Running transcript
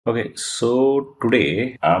Okay, so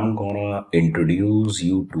today I'm gonna introduce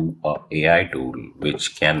you to a AI tool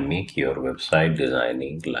which can make your website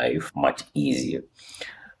designing life much easier.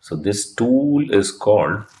 So this tool is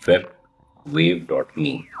called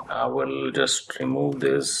Webwave.me. I will just remove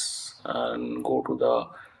this and go to the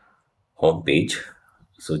home page.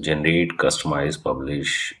 So generate, customize,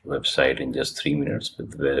 publish website in just 3 minutes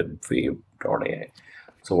with Webwave.ai.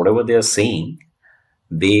 So whatever they are saying,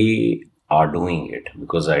 they are doing it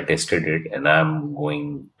because I tested it, and I'm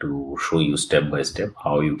going to show you step by step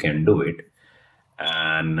how you can do it.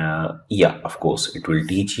 And yeah, of course, it will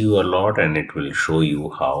teach you a lot and it will show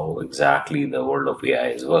you how exactly the world of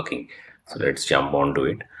AI is working. So let's jump onto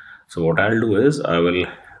it. So what I'll do is I will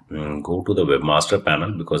go to the webmaster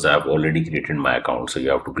panel because I've already created my account. So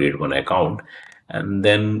you have to create one account, and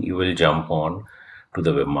then you will jump on to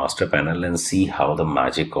the webmaster panel and see how the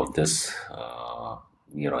magic of this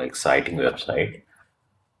exciting website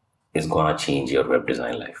is gonna change your web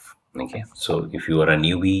design life. Okay, so if you are a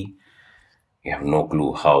newbie, you have no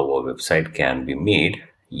clue how a website can be made,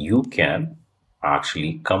 you can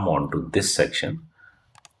actually come on to this section.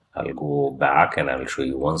 I'll go back and I'll show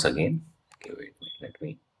you once again. Okay, wait, let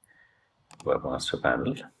me webmaster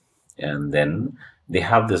panel, and then they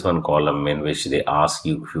have this one column in which they ask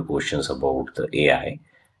you a few questions about the AI,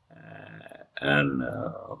 and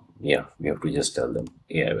yeah, you have to just tell them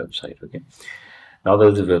AI website. Okay, now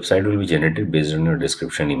that the website will be generated based on your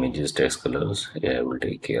description, images, text, colors, AI will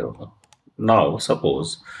take care of them. Now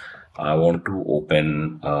suppose I want to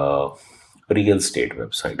open a real estate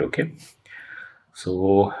website. Okay,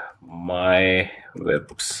 so my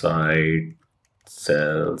website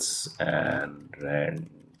sells and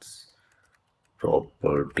rents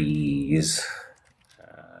properties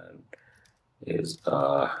and is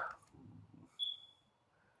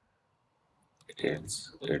it's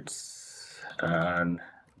and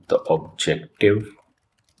the objective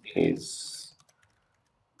is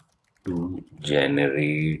to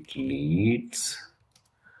generate leads,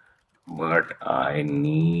 but I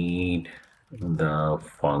need the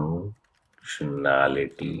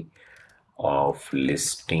functionality of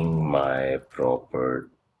listing my properties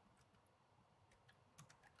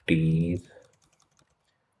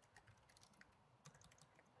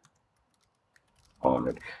on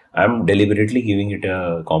it. I'm deliberately giving it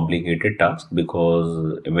a complicated task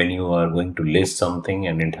because when you are going to list something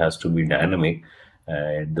and it has to be dynamic,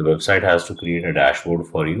 the website has to create a dashboard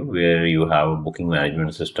for you where you have a booking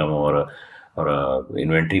management system or a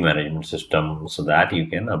inventory management system so that you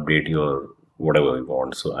can update your whatever you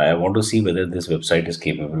want. So I want to see whether this website is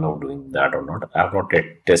capable of doing that or not. I have not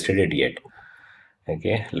tested it yet.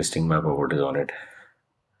 Okay, listing my properties on it.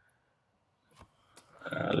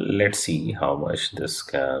 Let's see how much this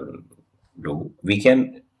can do. We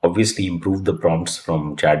can obviously improve the prompts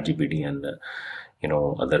from ChatGPT and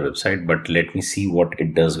other website, but let me see what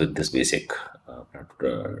it does with this basic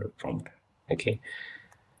prompt. Okay,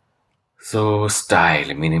 so style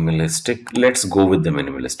minimalistic. Let's go with the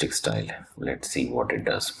minimalistic style. Let's see what it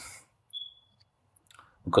does.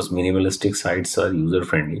 Because minimalistic sites are user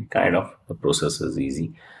friendly, kind of the process is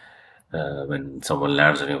easy. When someone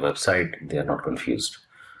lands on your website, they are not confused.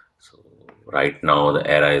 So right now the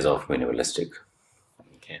era is of minimalistic.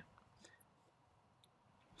 Okay,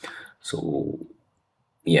 so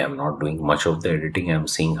yeah, I'm not doing much of the editing. I'm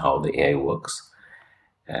seeing how the AI works,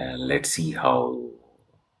 and let's see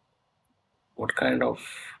what kind of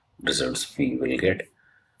results we will get.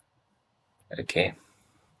 Okay,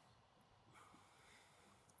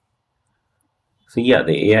 so yeah,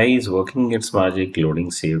 the AI is working its magic,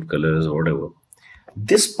 loading saved colors, whatever.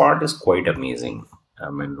 This part is quite amazing.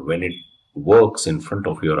 I mean, when it works in front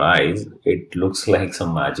of your eyes, it looks like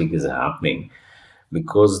some magic is happening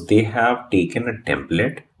because they have taken a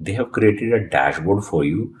template, they have created a dashboard for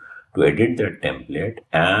you to edit that template,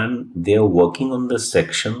 and they are working on the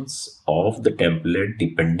sections of the template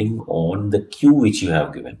depending on the cue which you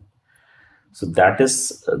have given. So that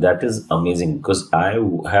is amazing because I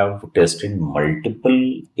have tested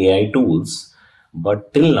multiple AI tools,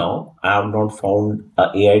 but till now I have not found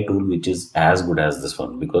a AI tool which is as good as this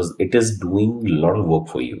one because it is doing a lot of work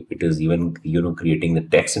for you. It is even creating the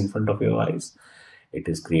text in front of your eyes. It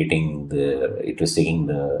is taking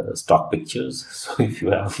the stock pictures. So if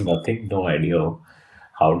you have nothing, no idea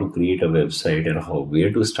how to create a website and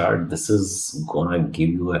where to start, this is gonna give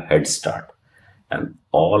you a head start, and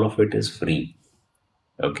all of it is free.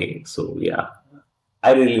 Okay, so yeah,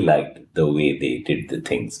 I really liked the way they did the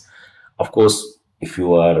things. Of course, if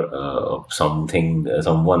you are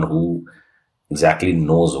someone who exactly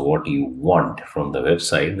knows what you want from the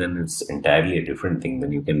website, then it's entirely a different thing.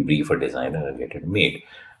 Then you can brief a designer and get it made.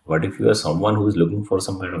 But if you are someone who is looking for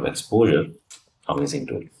some kind of exposure, amazing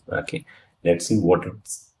tool. Okay, let's see what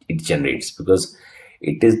it generates, because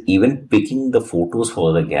it is even picking the photos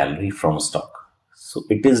for the gallery from stock. So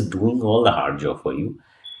it is doing all the hard job for you.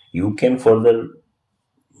 You can further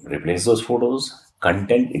replace those photos.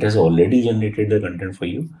 Content, it has already generated the content for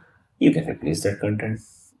you. You can replace that content.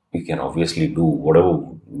 You can obviously do whatever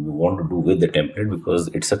you want to do with the template, because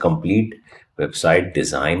it's a complete website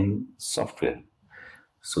design software.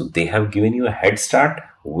 So they have given you a head start,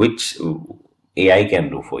 which AI can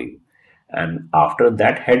do for you. And after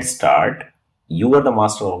that head start, you are the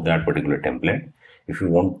master of that particular template. If you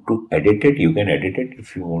want to edit it, you can edit it.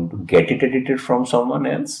 If you want to get it edited from someone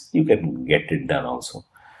else, you can get it done also.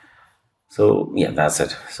 So yeah, that's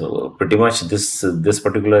it. So pretty much this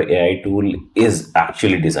particular AI tool is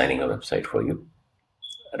actually designing a website for you.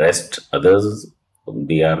 Rest others,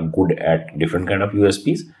 they are good at different kind of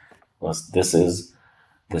USPs. Because this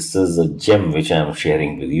is a gem which I am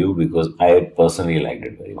sharing with you, because I personally liked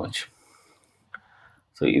it very much.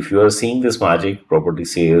 So if you are seeing this magic, property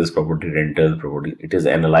sales, property rental, property, it is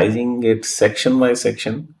analyzing it section by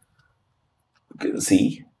section. You can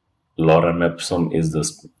see Laura Epsom is the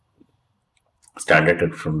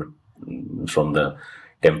standard from the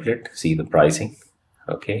template. See the pricing.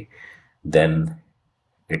 Okay, then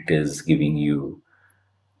it is giving you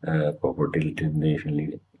property litigation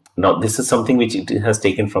lead. Now this is something which it has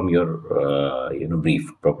taken from your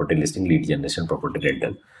brief: property listing, lead generation, property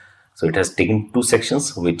rental. So it has taken two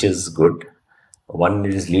sections, which is good. One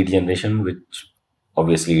is lead generation, which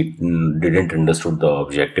obviously it didn't understood the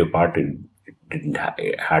objective part. It didn't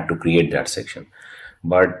it had to create that section,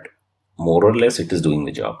 but more or less it is doing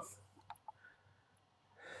the job.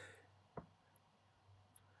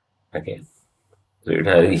 Okay, so it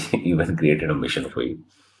has even created a mission for you.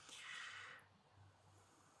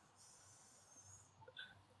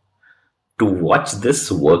 To watch this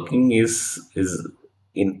working is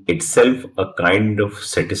in itself a kind of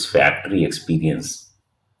satisfactory experience,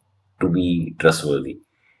 to be trustworthy.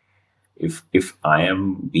 If I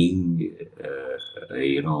am being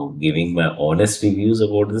giving my honest reviews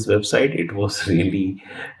about this website, it was really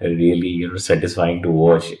satisfying to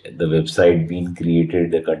watch the website being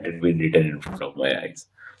created, the content being written in front of my eyes.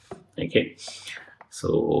 Okay,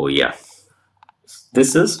 so yeah,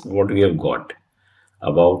 this is what we have got.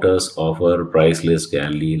 About us, offer, price list,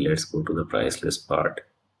 gallery. Let's go to the price list part.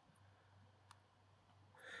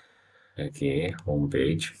 Okay,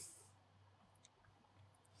 homepage.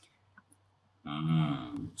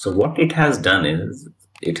 So what it has done is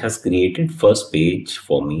it has created first page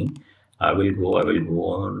for me. I will go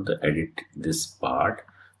on the edit this part.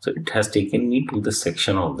 So it has taken me to the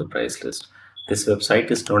section of the price list. This website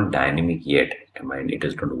is not dynamic yet. I mean, it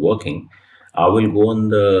is not working. I will go on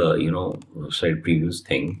the website previews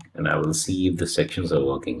thing, and I will see if the sections are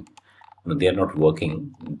working. No, they are not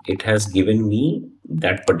working. It has given me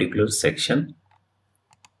that particular section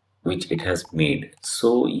which it has made.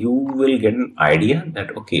 So you will get an idea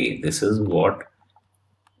that okay, this is what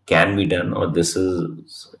can be done, or this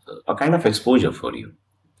is a kind of exposure for you.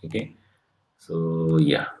 Okay, so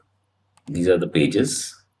yeah, these are the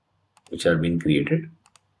pages which are being created,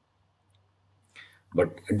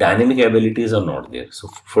 but dynamic abilities are not there. So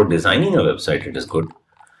for designing a website it is good,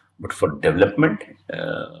 but for development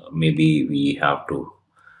maybe we have to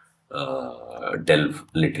delve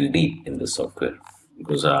little deep in the software,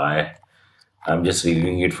 because I'm just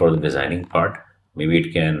reviewing it for the designing part. Maybe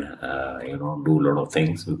it can do a lot of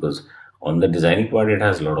things, because on the designing part it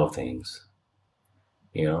has a lot of things.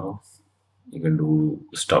 You can do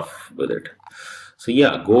stuff with it. So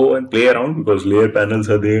yeah, go and play around, because layer panels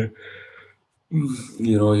are there.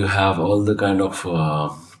 You have all the kind of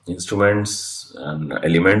instruments and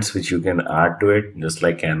elements which you can add to it, just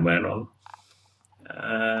like Canva and all,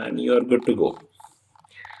 and you are good to go.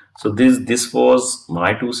 So this was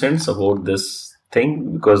my 2 cents about this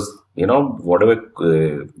thing, because whatever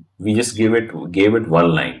we just gave it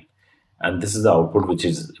one line, and this is the output which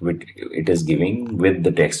it is giving with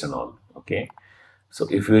the text and all. Okay, so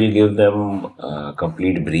if you will give them a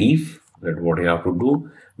complete brief that what you have to do,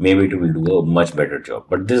 maybe it will do a much better job.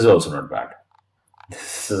 But this is also not bad.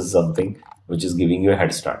 This is something which is giving you a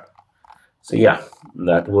head start. So yeah,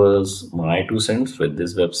 that was my 2 cents with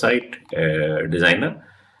this website designer.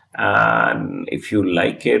 And if you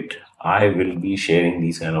like it, I will be sharing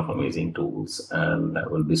these kind of amazing tools, and I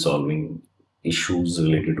will be solving issues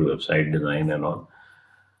related to website design and all.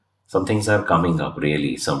 Some things are coming up,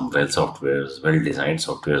 really. Some well designed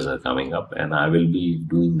softwares are coming up, and I will be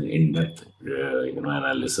doing in-depth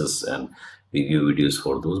analysis and review videos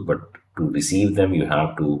for those. But to receive them, you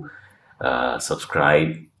have to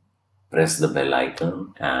subscribe press the bell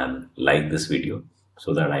icon and like this video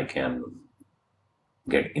so that I can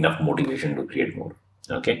get enough motivation to create more.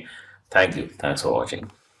 Okay. Thank you. Thanks for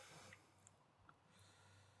watching.